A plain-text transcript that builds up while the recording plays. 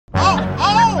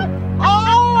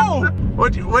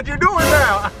What you doing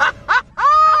now?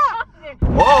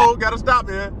 Whoa, gotta stop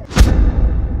here.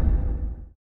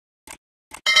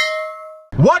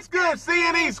 What's good,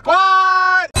 C&E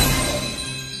squad?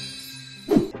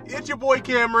 It's your boy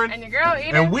Cameron. And your girl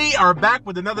Eden. And we are back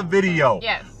with another video.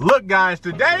 Yes. Look guys,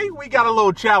 today we got a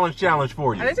little challenge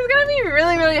for you. And this is gonna be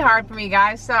really hard for me,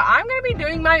 guys. So I'm gonna be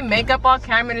doing my makeup while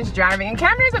Cameron is driving. And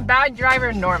Cameron is a bad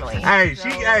driver normally. Hey,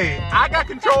 I got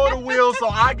control of the wheel, so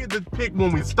I get to pick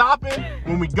when we stopping,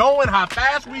 when we going, how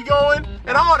fast we going,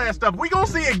 and all that stuff. We gonna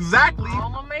see exactly all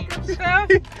my makeup stuff.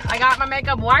 I got my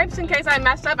makeup wipes in case I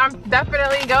mess up. I'm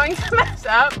definitely going to mess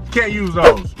up. Can't use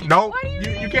those. No, what do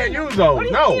you can't use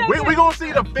those. No, we gonna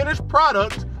see the finished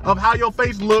product of how your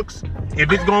face looks.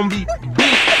 If it's gonna be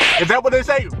beat, is that what they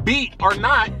say? Beat or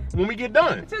not when we get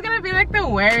done. This is gonna be like the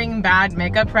wearing bad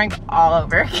makeup prank all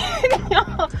over again.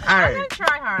 I'm gonna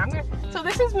try hard. So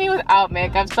this is me without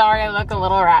makeup. Sorry, I look a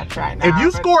little ratchet right now. If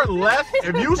you scored less,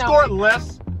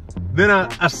 less than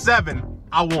a 7,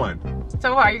 I won.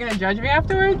 So what, are you gonna judge me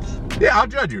afterwards? Yeah, I'll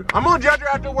judge you. I'm gonna judge her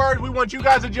afterwards. We want you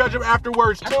guys to judge her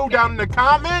afterwards too, down in the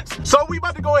comments. So we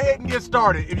about to go ahead and get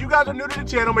started. If you guys are new to the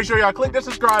channel, make sure y'all click that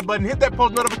subscribe button, hit that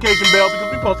post notification bell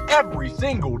because we post every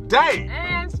single day.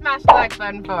 And smash the like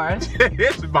button for us.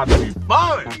 It's about to be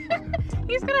fun.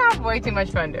 He's gonna have way too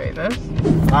much fun doing this.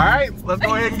 All right, let's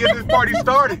go ahead and get this party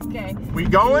started. Okay. We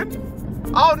going?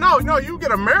 Oh no, you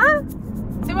get a mirror?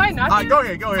 Do I not? Go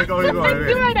ahead. Do I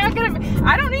not get a?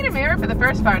 I don't need a mirror for the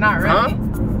first part, not really. Huh?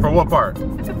 For what part?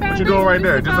 It's a foundation. What you doing right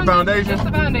there? Just a foundation? Just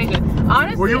a foundation.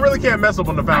 Honestly. Well, you really can't mess up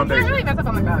on the foundation. I can't really mess up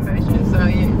on the foundation, so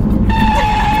yeah.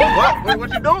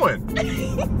 What you doing?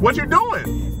 What you doing?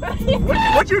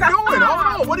 What you doing?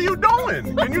 Oh no, what are you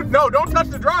doing? Don't touch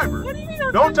the driver. What do you mean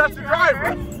don't touch the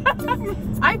driver?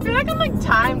 I feel like I'm like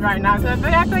timed right now, so I feel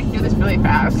like I have to like do this really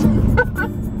fast.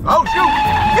 Oh shoot!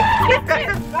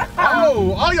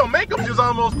 Oh, your makeup just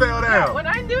almost fell down. When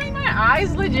I'm doing my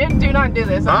eyes, legit, do not do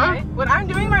this, okay? Huh? When I'm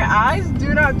doing my eyes,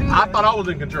 do not do this. I thought I was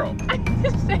in control.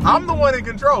 I'm the one in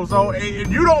control, so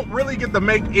you don't really get to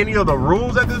make any of the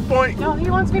rules at this point. No, he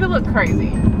wants me to look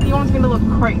crazy. He wants me to look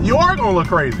crazy. You are gonna look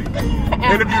crazy.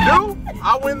 And if you do,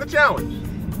 I win the challenge.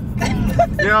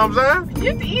 You know what I'm saying?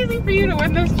 It's easy for you to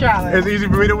win this challenge. It's easy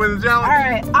for me to win the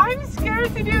challenge? Alright, I'm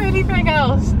scared to do anything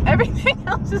else. Everything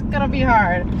else is gonna be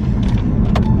hard.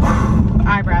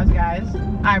 Eyebrows, guys.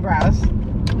 Eyebrows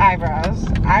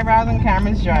on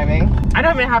Cameron's driving. I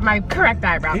don't even have my correct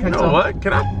eyebrow pencil. You know what?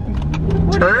 Can I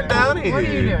turn down here? What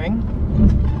are you doing?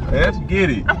 Let's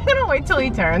get it. I'm gonna wait till he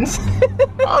turns.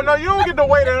 Oh no, you don't get to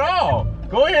wait at all.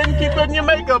 Go ahead and keep putting your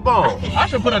makeup on. I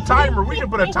should put a timer. We should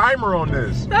put a timer on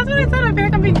this. That's what I said. I feel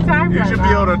like I'm being timed. You should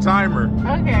be on a timer.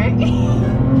 Okay.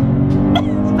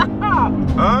 Stop.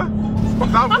 Huh?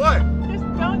 Stop what? Just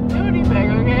don't do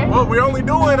anything, okay? Well, we're only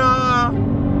doing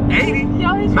 80,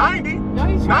 90,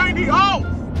 90. Oh!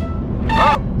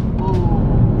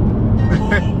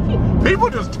 People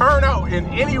just turn out in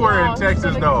anywhere in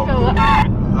Texas though.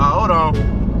 Hold on.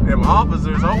 Them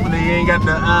officers, hopefully they ain't got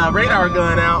the radar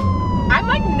gun out. I'm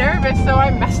like nervous, so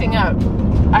I'm messing up.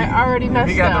 I already messed up.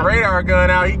 He got the radar gun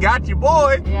out. He got you,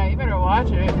 boy. Yeah, you better watch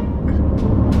it.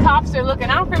 Cops are looking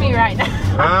out for me right now.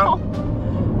 Huh?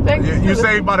 You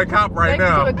saved by the cop right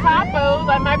now. Thanks to the capos,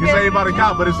 I might be You saved by the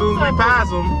cop, but as soon as we pass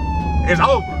them, it's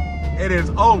over. It is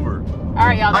over. All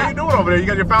right, y'all. How you doing over there? You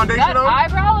got your foundation on? That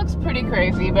eyebrow looks pretty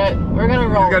crazy, but we're gonna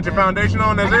roll. You got your foundation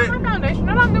on? That's it? I got my foundation.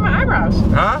 No, I'm doing my eyebrows.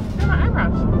 Huh? I'm doing my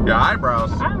eyebrows. Your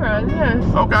eyebrows? Eyebrows, yes.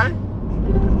 Okay.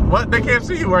 What? They can't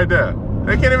see you right there.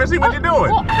 They can't even see what you're doing.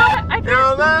 Well, I can't. You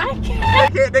know what I'm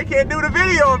saying? They can't do the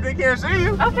video if they can't see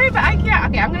you. Okay, but I can't.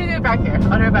 Okay, I'm gonna do it back here.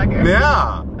 I'll do it back here.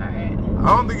 Yeah. All right.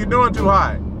 I don't think you're doing too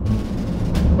high. I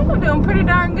think I'm doing pretty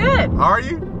darn good. Are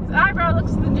you? This eyebrow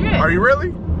looks legit. Are you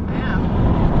really? I am.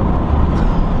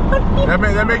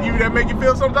 That make you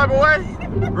feel some type of way?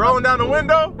 Rolling down the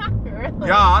window? Not really.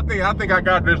 Yeah, I think I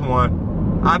got this one.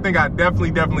 I think I definitely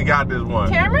got this one.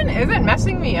 Cameron isn't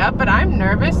messing me up, but I'm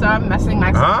nervous, so I'm messing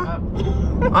myself up.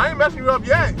 I ain't messing you up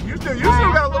yet. You still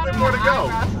got a little bit more to go.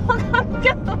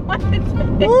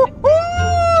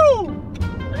 Woo-hoo!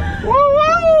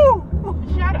 Woo-hoo!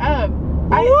 Shut up.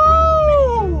 Woo!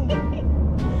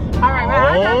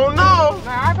 Alright, no!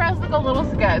 My eyebrows look a little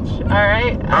sketch,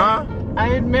 alright? Huh? I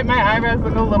admit my eyebrows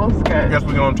look a little sketch. Guess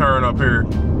we're gonna turn up here.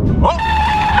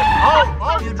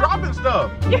 Oh, you're dropping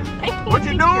stuff. What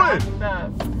you doing?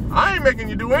 I ain't making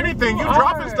you do anything. You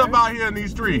dropping stuff out here in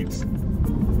these streets.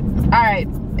 Alright.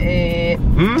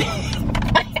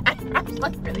 I'm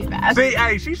like really bad. See,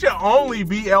 hey, she should only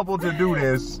be able to do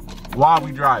this while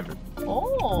we driving.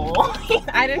 Oh,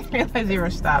 I didn't realize you were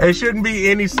stopped. It shouldn't be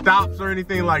any stops or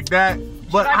anything like that.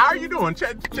 But how are you doing? Let's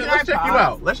check you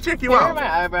out. Let's check you out. Here are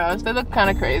my eyebrows. They look kind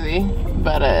of crazy,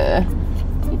 but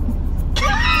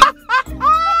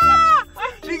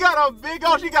She got a big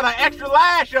old. She got an extra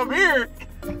lash up here.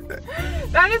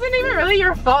 That isn't even really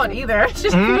your fault either. It's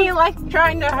just me like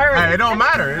trying to hurry. Hey, it don't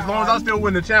matter as long as I still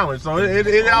win the challenge. So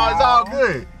it's all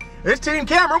good. It's Team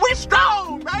Cameron. We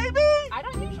strong, baby. I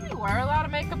don't usually wear a lot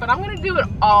of makeup, but I'm gonna do it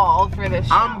all for this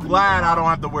show. I'm glad I don't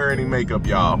have to wear any makeup,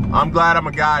 y'all. I'm gled I'm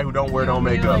a guy who don't wear no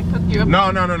makeup. Like, hook you up? No.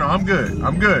 I'm good.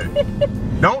 I'm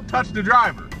good. Don't touch the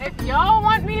driver. If y'all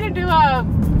want me to do a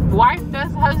wife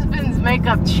does husband's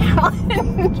makeup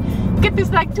challenge, get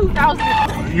this like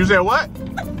 2,000. You said what?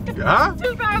 Huh?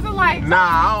 2,000 likes. Nah,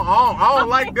 I don't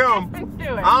like them. Do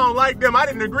it. I don't like them. I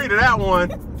didn't agree to that one.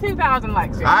 2,000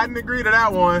 likes. Yeah. I didn't agree to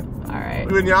that one. All right.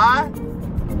 You in your eye?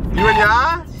 You in your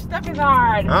eye? Stuff is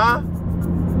hard. Huh?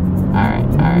 All right.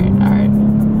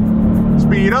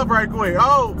 Speed up right quick.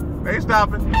 Oh, they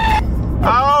stopping.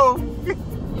 Oh.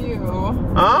 You.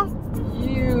 Huh?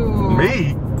 You.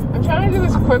 Me? I'm trying to do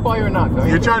this quick while you're not going.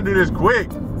 You're trying to do this quick?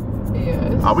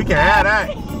 Yes. Oh, we can't have that.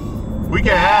 We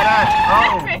can't have that.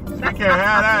 Oh, we can't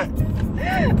have that.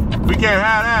 We can't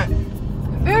have that.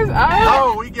 This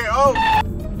Oh, we can't. Oh.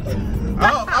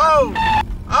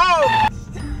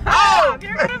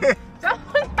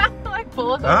 Someone's got to like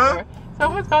pull us Huh? over.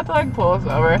 Someone's got to like pull us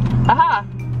over. Aha!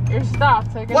 You're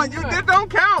stopped. What? That don't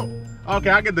count. Okay,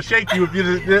 I get to shake you if you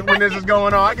when this is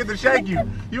going on. I get to shake you.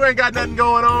 You ain't got nothing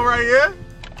going on right here.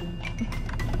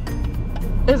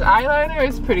 His eyeliner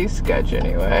is pretty sketch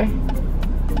anyway.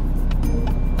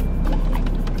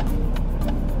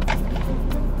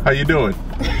 How you doing?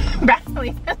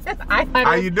 Badly. Eyeliner.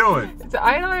 How you doing? The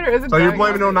eyeliner isn't. So you're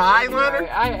blaming on the eyeliner?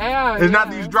 I am. It's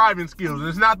not these driving skills.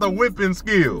 It's not the whipping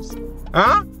skills.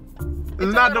 Huh?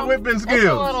 It's not the whipping skills. It's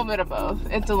a little bit of both.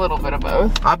 It's a little bit of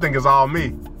both. I think it's all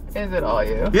me. Is it all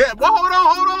you? Yeah, well,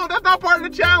 hold on. That's not part of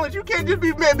the challenge. You can't just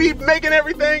be making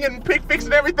everything and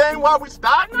fixing everything while we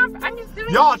stop. I'm just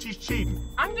doing. Y'all, she's cheating.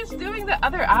 I'm just doing the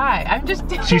other eye. I'm just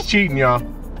doing. She's cheating, y'all.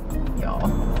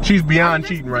 She's beyond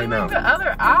cheating right now. The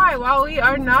other eye while we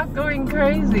are not going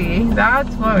crazy.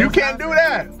 That's what. You can't do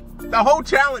that. The whole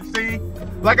challenge, see,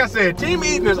 like I said, Team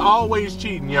Eden is always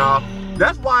cheating, y'all.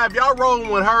 That's why if y'all rolling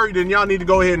with her, then y'all need to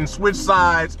go ahead and switch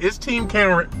sides. It's Team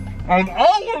Cameron. I'm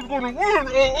always gonna win,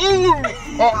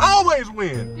 or always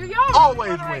win. Do y'all always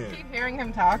win. I keep hearing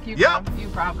him talk. You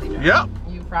probably don't. Yep.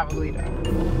 You probably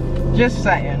don't. Just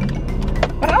saying.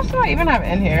 What else do I even have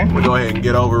in here? We'll go ahead and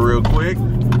get over real quick.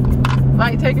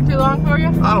 Light taking too long for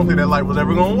you? I don't think that light was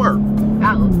ever gonna work.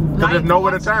 Because there's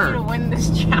nowhere to turn. To win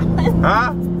this challenge.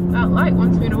 Huh? That light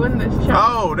wants me to win this challenge.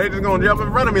 Oh, they just gonna jump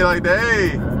in front of me like that.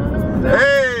 Hey.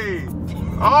 Hey.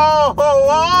 Oh, a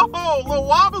little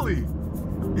wobbly.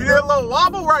 You did a little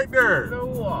wobble right there. The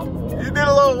wobble. You did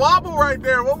a little wobble right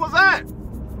there. What was that?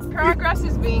 Progress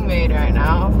is being made right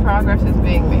now. Progress is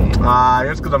being made. It's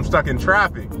because I'm stuck in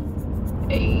traffic.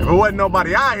 Hey. If it wasn't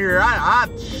nobody out here, I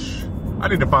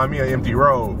need to find me an empty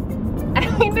road. I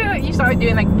think that you started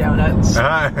doing like donuts. All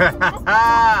right.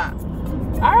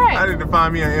 I need to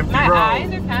find me an empty road. My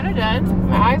eyes are kind of done.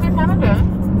 My eyes are kind of done.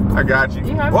 I got you.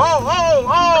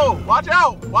 Whoa! Watch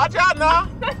out! Watch out now!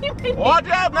 Watch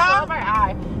out now! Oh, my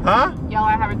eye. Huh? Y'all,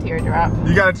 I have a teardrop.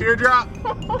 You got a teardrop?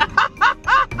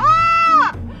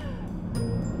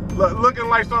 Looking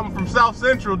like something from South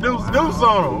Central. Deuce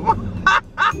on them.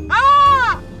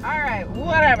 Alright,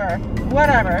 whatever.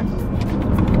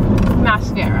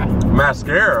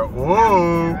 Mascara.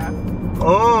 Whoa.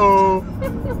 Oh.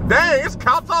 Dang, it's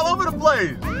cops all over the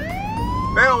place.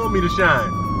 They don't want me to shine.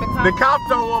 The cops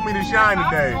don't want me to shine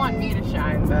today. The cops want me to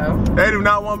shine, though. They do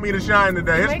not want me to shine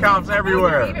today. It's cops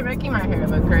everywhere. Even making my hair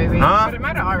look crazy. Huh? But it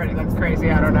might have already looked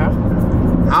crazy. I don't know.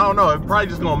 I don't know. It's probably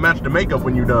just gonna match the makeup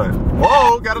when you're done.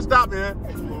 Whoa, gotta stop here.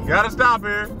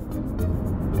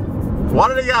 Why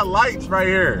do they got lights right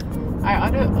here?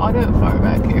 I'll do it far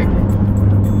back here.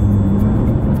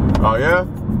 Oh yeah?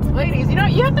 Ladies, you know,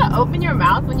 you have to open your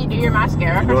mouth when you do your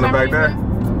mascara. You doing it back there?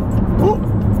 Ooh.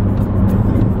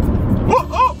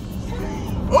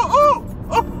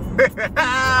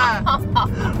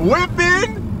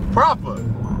 Whipping proper.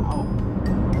 Wow.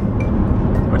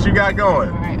 What you got going?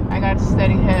 Alright, I got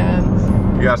steady hands.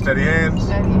 You got steady hands?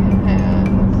 Steady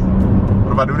hands.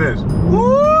 What if I do this?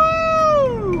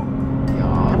 Woo!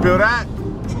 Y'all. You feel that?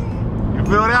 You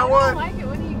feel that one? I don't like it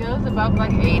when he goes above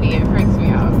like 80. It freaks me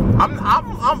out.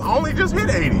 I'm only just hit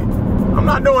 80. I'm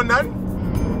not doing nothing.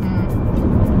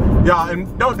 Y'all,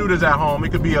 and don't do this at home.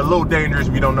 It could be a little dangerous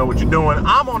if you don't know what you're doing.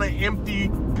 I'm on an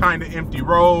kind of empty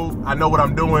road. I know what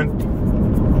I'm doing.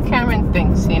 Cameron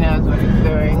thinks he knows what he's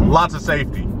doing. Lots of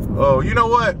safety. Oh, you know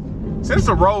what? since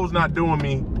the road's not doing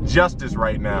me justice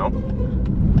right now,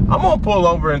 I'm gonna pull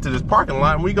over into this parking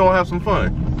lot and we gonna have some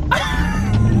fun.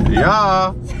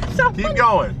 Yeah. Keep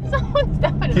going. Someone's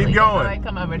definitely keep going. Like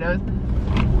come overdose.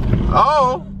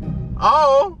 Oh.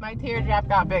 Oh. My teardrop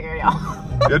got bigger,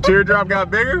 y'all. Your teardrop got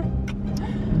bigger?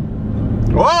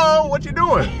 Whoa, what you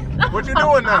doing? What you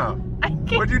doing now?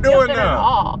 What you doing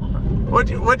now? What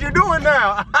you doing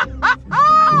now?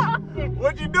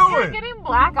 What you doing? You're getting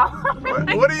black all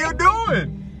over. What are you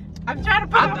doing? I'm trying to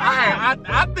put I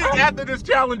think after this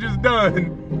challenge is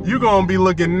done, you gonna be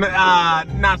looking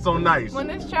not so nice. When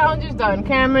this challenge is done,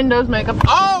 Cameron does makeup.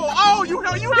 Oh, you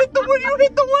hit the window.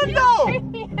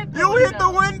 You hit the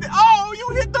window. Oh, you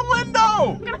hit the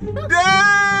window.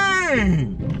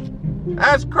 Dang.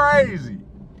 That's crazy.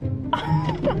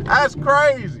 That's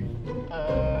crazy.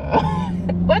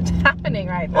 What's happening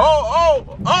right now?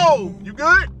 Oh, you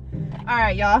good? All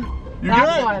right, y'all.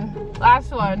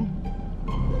 Last one.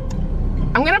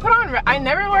 I'm gonna put on, I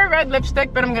never wear red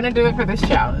lipstick, but I'm gonna do it for this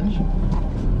challenge.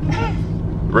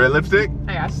 Red lipstick?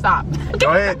 I gotta stop.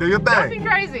 Go ahead, do your thing. Don't be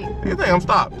crazy. Do your thing, I'm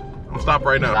stopped. I'm stopped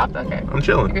right now. Stopped, okay. I'm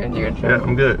chilling. You're good. Yeah,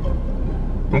 I'm good.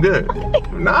 I'm good.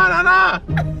 Nah.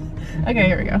 Okay,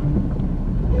 here we go.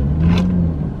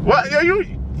 What? Yeah, you...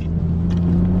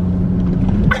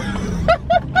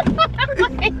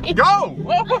 Go!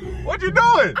 What you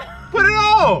doing? Put it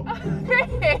on!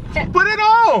 Put it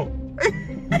on!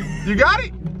 You got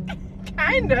it?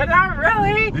 Kinda, not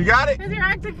really. You got it? Because you're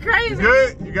acting crazy. You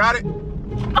good? You got it?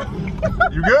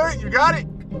 You good? You got it?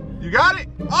 You got it?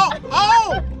 Oh!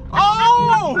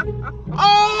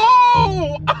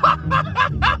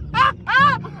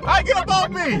 Hey, get up off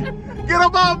me! Get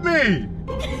up off me!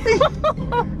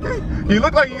 You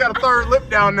look like you got a third lip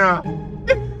down now.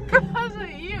 Because of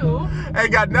you.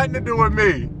 Ain't got nothing to do with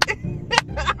me.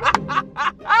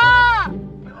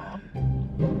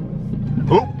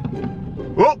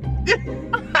 Oop.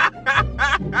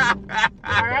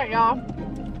 All right, y'all.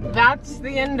 That's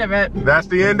the end of it. That's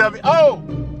the end of it. Oh!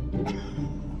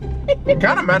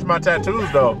 Kind of match my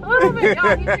tattoos though. A little bit,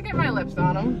 y'all. You should get my lips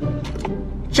on them.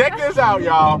 Check this out,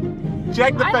 y'all.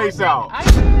 Check the face out.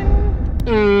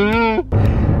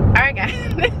 Alright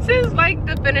guys, this is like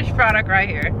the finished product right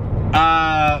here.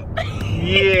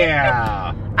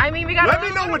 Yeah. I mean, we got Let me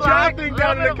know what y'all think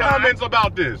down in the comments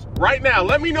about this. Right now,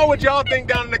 let me know what y'all think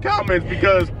down in the comments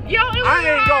because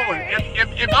I ain't going.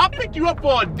 If I picked you up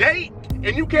for a date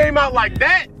and you came out like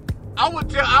that, I would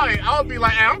be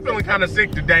like, hey, I'm feeling kind of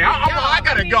sick today. I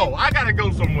gotta go. I gotta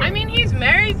go somewhere. I mean, he's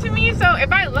married to me, so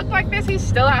if I look like this, he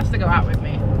still has to go out with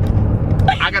me.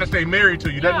 I gotta stay married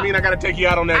to you. Doesn't mean I gotta take you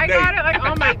out on that date. I got it like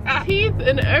on my teeth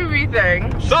and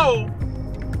everything. So,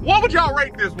 what would y'all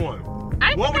rate this one?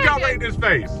 What would y'all rate this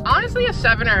face? Honestly, a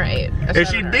 7 or 8. Is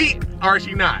she beat or is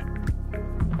she not?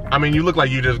 I mean, you look like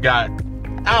you just got,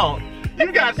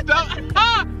 you got stuff.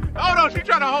 Hold on, she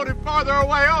trying to hold it farther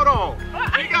away. Hold on.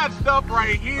 She got stuff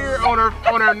right here on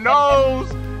her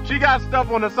nose. She got stuff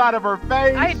on the side of her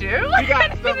face. I do? She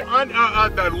got stuff on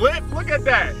the lip. Look at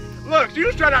that. Look, she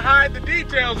was trying to hide the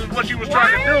details of what she was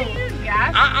trying to do.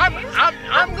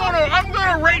 I'm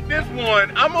gonna rate this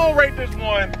one. I'm gonna rate this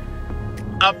one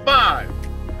a 5.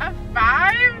 A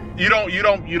 5? You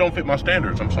don't fit my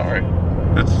standards. I'm sorry.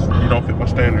 You don't fit my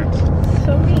standards.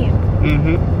 So mean.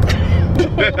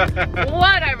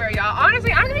 Whatever, y'all.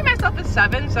 Honestly, I'm gonna give myself a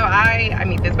 7, so I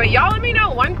meet this. But y'all let me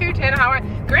know 1 through 10 how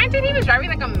granted he was driving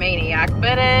like a maniac,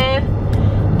 but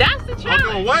that's the challenge.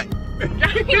 I'm doing what?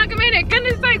 Driving like a maniac,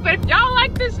 goodness sake. But if y'all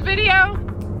like this video,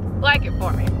 like it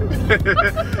for me.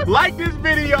 Like this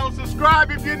video, subscribe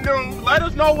if you're new. Let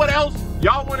us know what else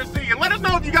y'all want to see. And let us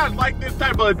know if you guys like this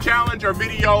type of challenge or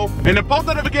video. And the post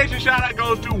notification shout out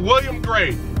goes to William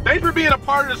Gray. Thanks for being a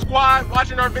part of the squad,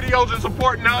 watching our videos and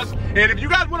supporting us. And if you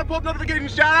guys want a post notification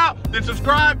shout out, then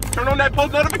subscribe, turn on that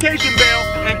post notification bell,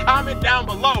 and comment down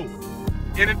below.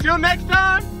 And until next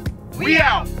time, we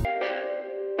out.